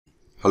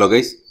Hello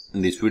guys,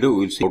 in this video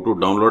we will see how to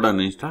download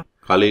and install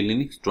Kali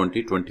Linux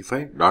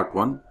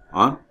 2025.1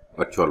 on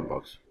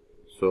VirtualBox.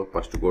 So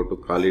first go to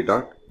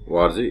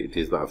kali.org, it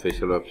is the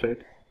official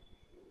website.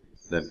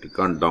 Then click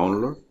on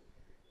download.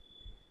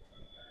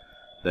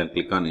 Then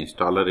click on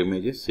installer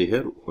images. See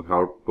here we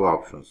have two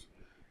options,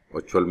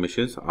 virtual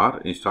machines or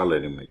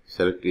installer image.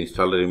 Select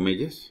installer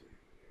images.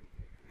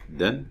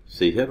 Then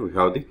see here we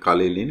have the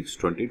Kali Linux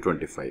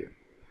 2025.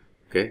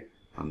 Okay,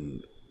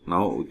 and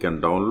now we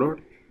can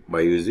download by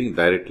using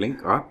direct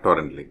link or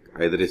torrent link.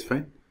 Either is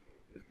fine.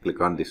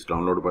 Click on this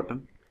download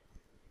button.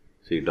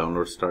 See,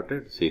 download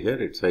started. See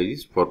here its size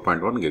is 4.1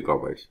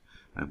 gigabytes.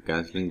 I am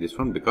cancelling this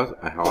one because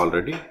I have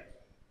already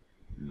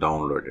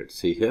downloaded.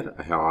 See here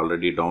I have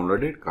already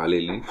downloaded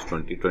Kali Linux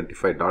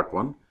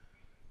 2025.1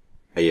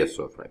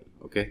 ISO file.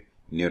 Okay.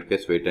 In your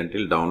case, wait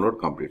until download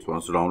completes.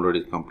 Once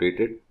download is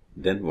completed,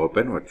 then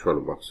open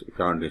VirtualBox. If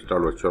you want to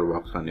install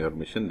VirtualBox on your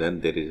machine, then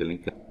there is a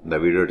link in the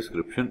video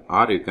description,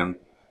 or you can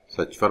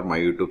search for my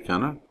YouTube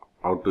channel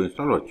how to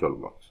install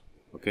VirtualBox.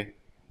 Okay,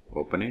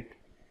 open it.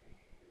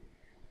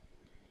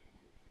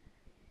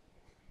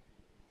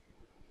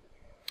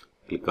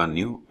 Click on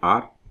new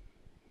or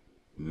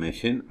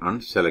machine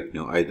and select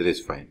new. Either is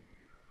fine.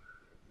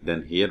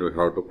 Then here we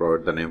have to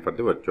provide the name for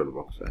the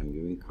VirtualBox. I am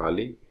giving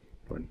Kali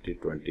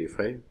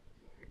 2025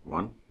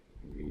 1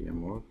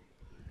 VMware.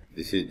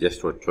 This is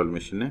just virtual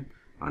machine name,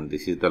 and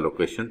this is the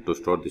location to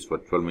store this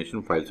virtual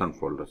machine files and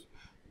folders.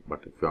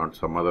 But if you want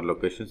some other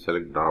location,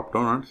 select drop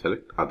down and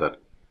select other.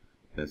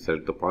 Then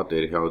select the path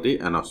where you have the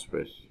enough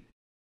space.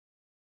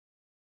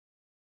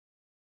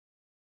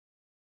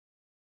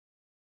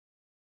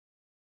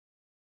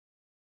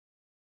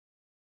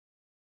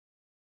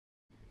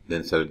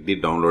 Then select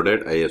the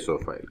downloaded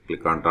ISO file.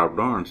 Click on drop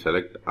down and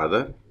select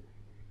other.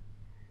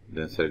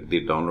 Then select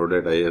the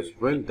downloaded ISO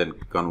file. Then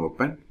click on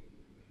open.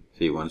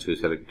 See, once you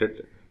select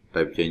it,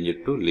 type change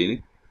it to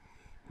Linux,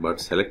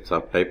 but select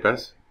subtype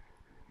as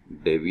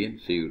Debian.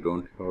 See, you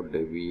don't have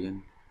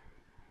Debian.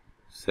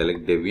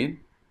 Select Debian.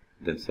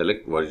 Then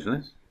select version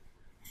as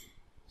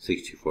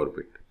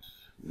 64-bit.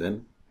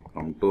 Then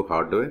come to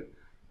hardware.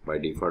 By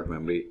default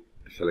memory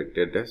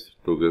selected as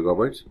 2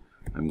 gigabytes.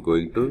 I am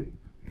going to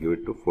give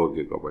it to 4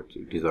 gigabytes.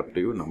 It is up to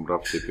you. Number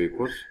of CPU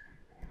cores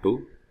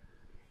 2.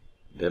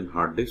 Then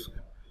hard disk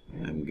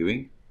I am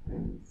giving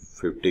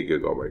 50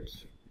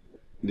 gigabytes.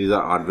 These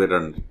are hardware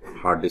and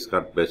hard disk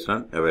are based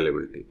on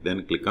availability.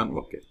 Then click on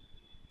OK.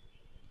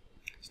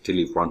 Still,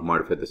 if you want to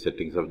modify the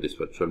settings of this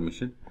virtual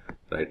machine,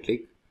 right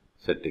click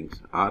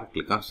settings or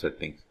click on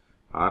settings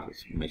or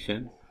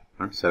machine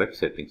and select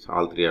settings.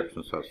 All three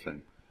options are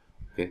same.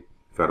 Okay.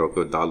 If you are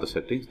okay with all the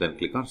settings, then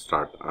click on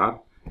start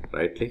or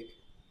right click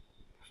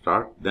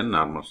start, then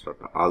normal start.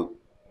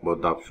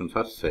 Both the options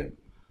are same.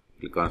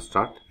 Click on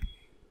start.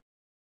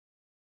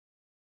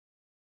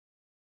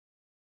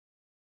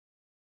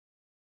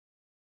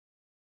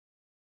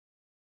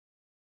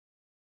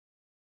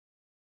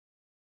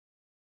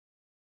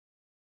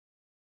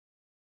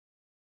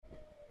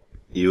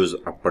 Use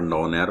up and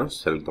down arrows,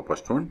 select the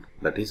first one,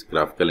 that is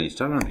graphical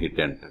install, and hit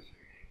enter.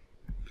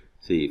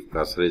 See, if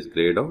cursor is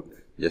grayed out,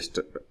 just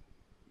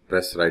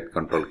press right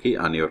control key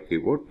on your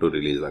keyboard to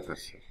release the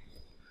cursor.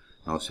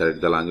 Now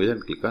select the language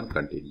and click on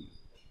continue.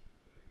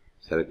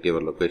 Select your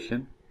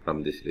location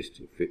from this list.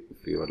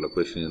 If your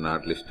location is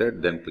not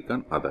listed, then click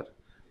on other.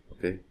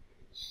 Okay,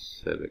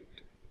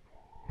 select,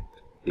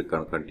 click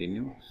on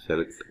continue,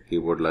 select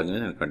keyboard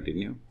language and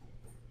continue.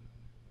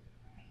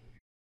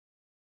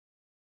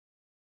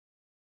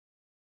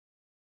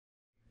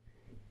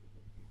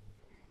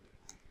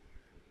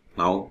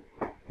 Now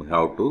we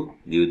have to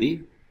give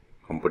the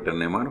computer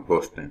name and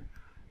host name.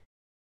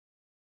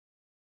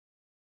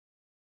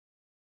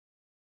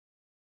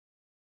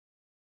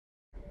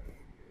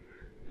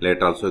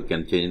 Later also you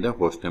can change the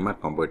host name or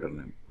computer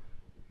name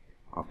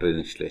after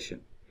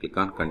installation. Click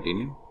on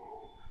continue.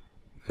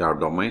 If you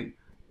have domain,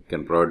 you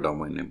can provide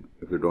domain name.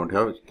 If you don't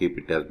have, keep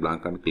it as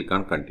blank and click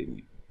on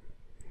continue.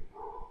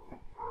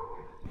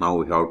 Now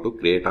we have to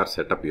create or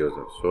set up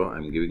user. So I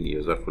am giving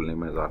user full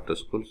name as After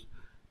Schools.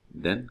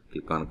 Then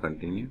click on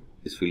continue.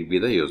 This will be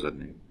the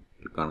username.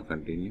 Click on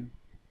continue.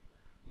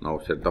 Now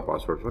set the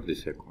password for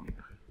this account.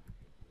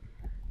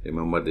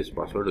 Remember this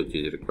password which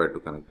is required to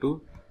connect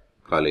to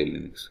Kali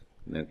Linux.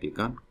 Then click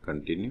on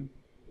continue.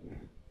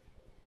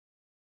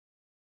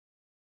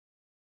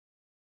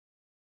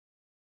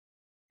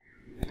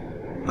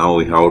 Now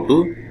we have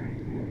to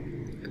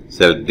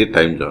select the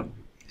time zone.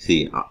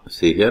 See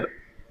here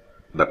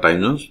the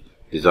time zones.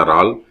 These are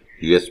all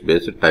US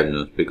based time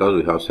zones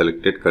because we have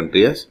selected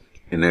country as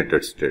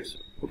United States.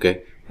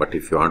 Okay, but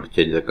if you want to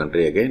change the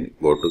country again,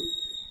 go to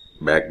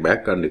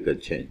back and you can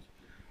change.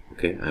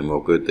 Okay, I am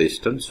okay with the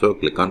Eastern, so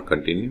click on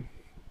continue.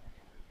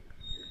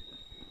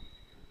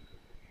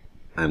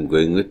 I am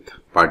going with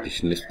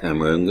partition disk. I am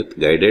going with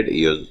guided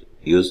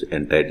use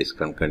entire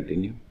disk and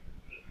continue.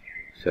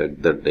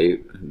 Select the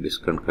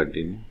disk and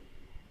continue.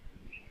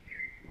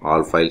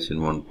 All files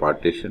in one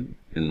partition.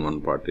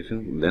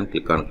 Then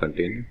click on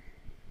continue.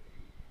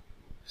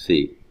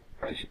 See,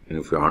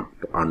 if you want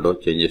to undo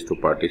changes to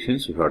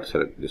partitions, you have to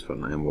select this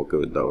one. I am okay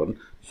with that one.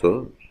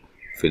 So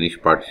finish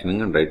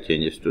partitioning and write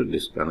changes to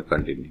disk and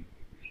continue.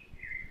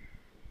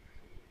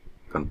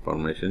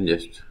 Confirmation,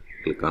 just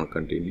click on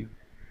continue.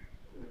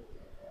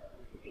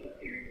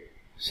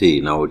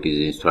 See, now it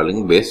is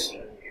installing base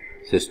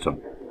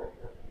system.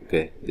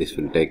 Okay, this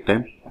will take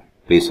time.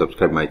 Please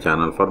subscribe my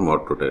channel for more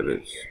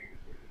tutorials.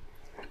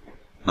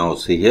 Now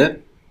see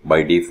here,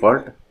 by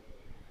default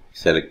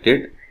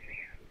selected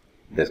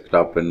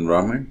desktop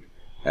environment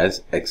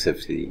as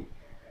XFCE.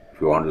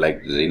 If you want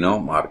like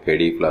Xenome or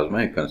KDE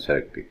Plasma, you can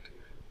select it.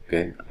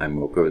 Okay,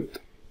 I'm okay with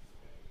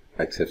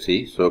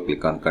XFCE, so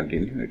click on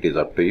continue. It is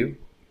up to you.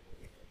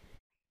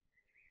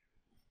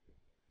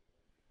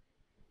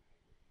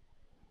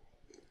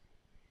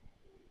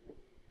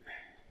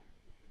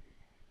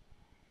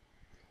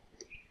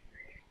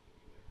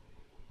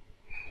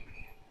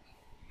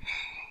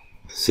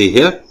 See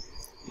here,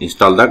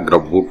 install the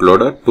grub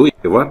bootloader to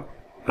your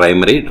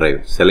primary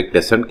drive. Select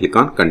yes and click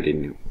on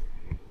continue.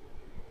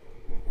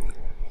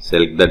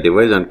 Select the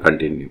device and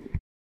continue.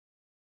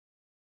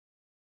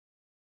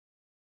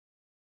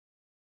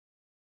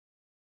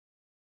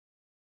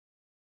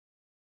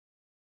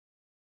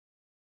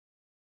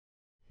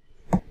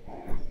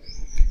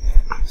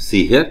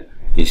 See here,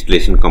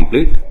 installation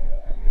complete.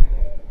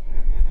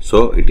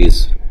 So it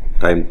is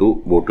time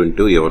to boot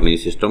into your new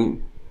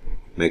system.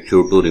 Make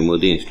sure to remove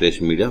the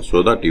installation media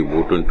so that you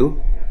boot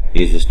into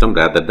new system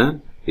rather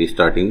than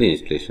restarting the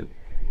installation.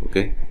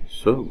 Okay,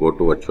 so go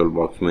to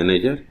VirtualBox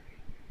Manager.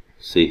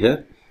 See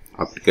here,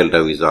 optical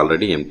drive is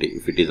already empty.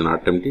 If it is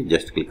not empty,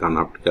 just click on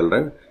optical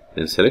drive,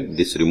 then select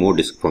this remove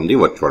disk from the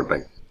virtual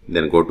drive.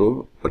 Then go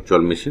to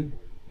virtual machine,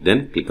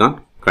 then click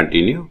on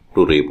continue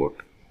to reboot.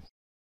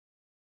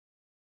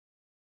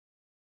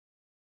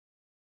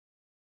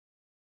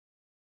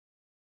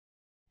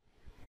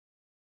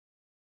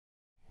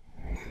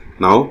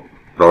 Now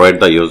provide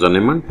the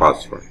username and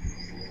password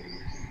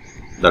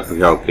that we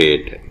have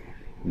created.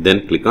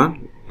 Then click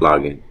on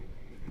login.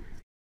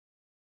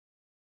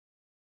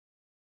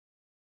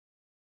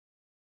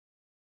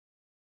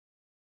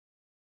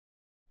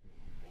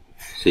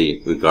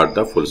 See, we got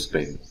the full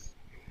screen.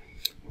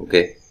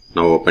 Okay,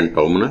 now open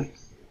terminal.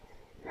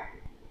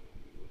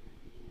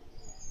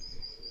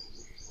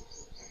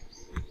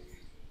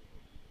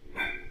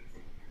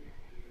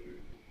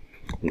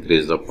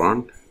 Increase the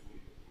font.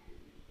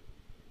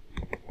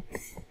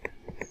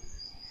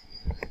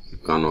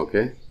 Click on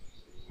OK.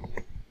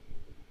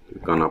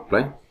 Click on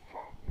apply.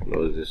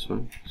 Close this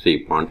one.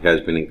 See, font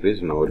has been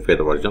increased. Now verify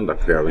the version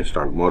that we have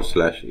installed.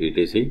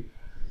 more/etc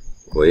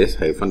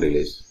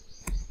os-release.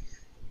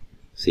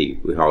 See,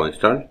 we have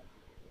installed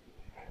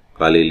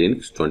Kali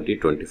Linux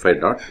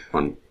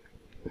 2025.1.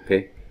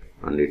 Okay,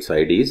 and its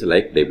ID is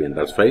like Debian.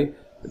 That's why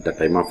at the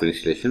time of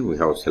installation we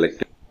have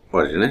selected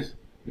version as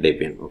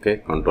Debian. Okay,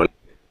 control.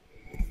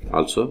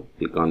 Also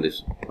click on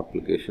this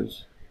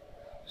applications.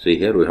 See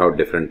here we have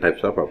different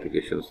types of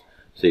applications.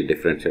 See,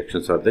 different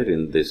sections are there.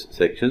 In these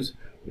sections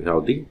we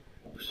have the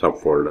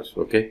subfolders.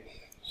 Okay,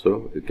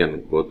 so you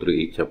can go through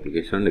each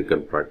application and you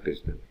can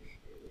practice them.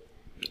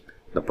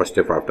 The first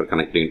step after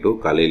connecting to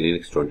Kali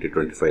Linux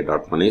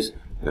 2025.1 is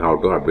we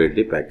have to update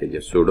the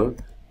packages. Sudo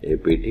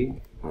apt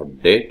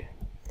update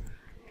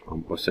 &&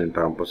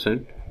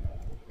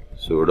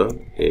 sudo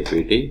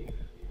apt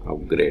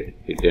upgrade.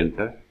 Hit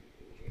enter.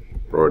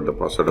 Provide the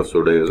password of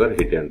sudo user.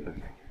 Hit enter.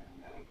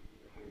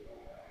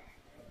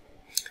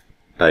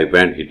 Type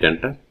and hit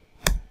enter.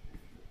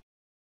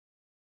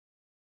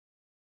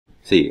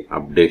 See,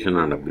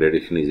 updation and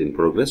upgradation is in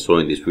progress. So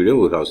in this video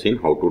we have seen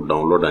how to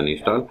download and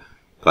install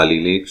Kali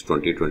Linux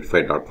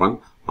 2025.1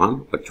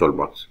 on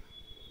VirtualBox.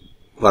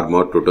 For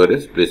more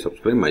tutorials, please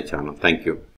subscribe my channel. Thank you.